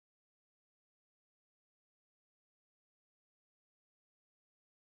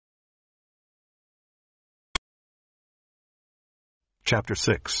Chapter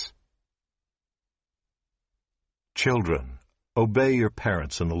 6. Children, obey your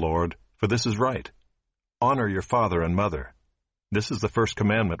parents in the Lord, for this is right. Honor your father and mother. This is the first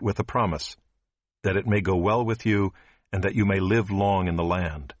commandment with a promise, that it may go well with you, and that you may live long in the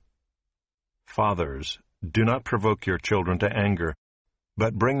land. Fathers, do not provoke your children to anger,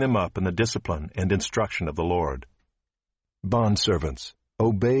 but bring them up in the discipline and instruction of the Lord. Bondservants,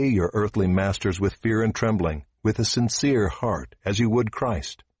 obey your earthly masters with fear and trembling, with a sincere heart, as you would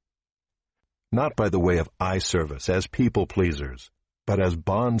Christ. Not by the way of eye service as people-pleasers, but as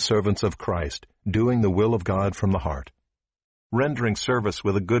bondservants of Christ, doing the will of God from the heart, rendering service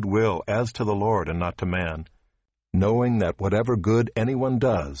with a good will as to the Lord and not to man, knowing that whatever good anyone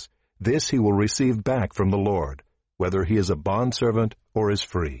does, this he will receive back from the Lord, whether he is a bondservant or is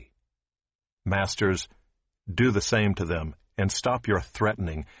free. Masters, do the same to them, and stop your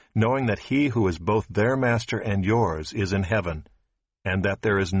threatening, knowing that he who is both their master and yours is in heaven, and that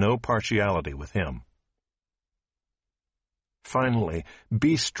there is no partiality with him. Finally,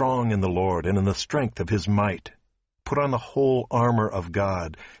 be strong in the Lord and in the strength of his might. Put on the whole armor of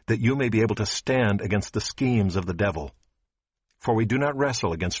God, that you may be able to stand against the schemes of the devil. For we do not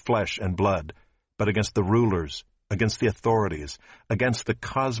wrestle against flesh and blood, but against the rulers, against the authorities, against the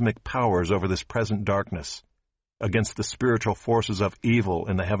cosmic powers over this present darkness, against the spiritual forces of evil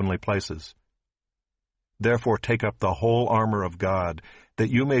in the heavenly places. Therefore take up the whole armor of God,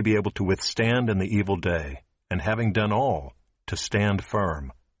 that you may be able to withstand in the evil day, and having done all, to stand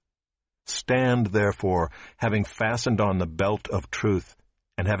firm. Stand, therefore, having fastened on the belt of truth,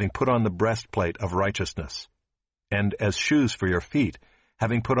 and having put on the breastplate of righteousness, and as shoes for your feet,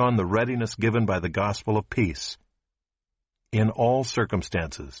 having put on the readiness given by the gospel of peace. In all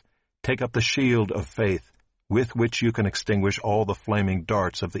circumstances, take up the shield of faith, with which you can extinguish all the flaming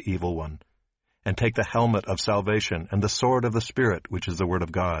darts of the evil one, and take the helmet of salvation and the sword of the Spirit, which is the word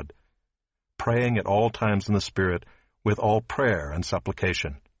of God, praying at all times in the Spirit, with all prayer and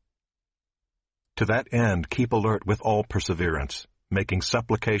supplication. To that end keep alert with all perseverance, making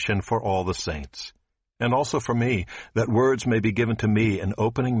supplication for all the saints, and also for me, that words may be given to me in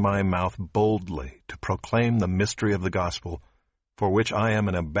opening my mouth boldly to proclaim the mystery of the gospel, for which I am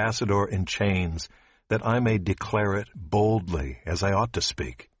an ambassador in chains, that I may declare it boldly as I ought to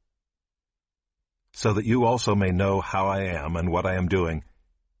speak. So that you also may know how I am and what I am doing,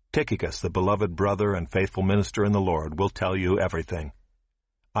 Tychicus, the beloved brother and faithful minister in the Lord, will tell you everything.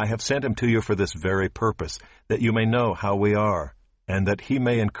 I have sent him to you for this very purpose, that you may know how we are, and that he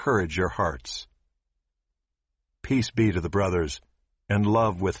may encourage your hearts. Peace be to the brothers, and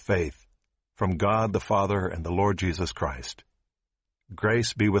love with faith, from God the Father and the Lord Jesus Christ.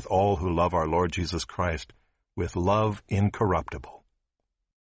 Grace be with all who love our Lord Jesus Christ, with love incorruptible.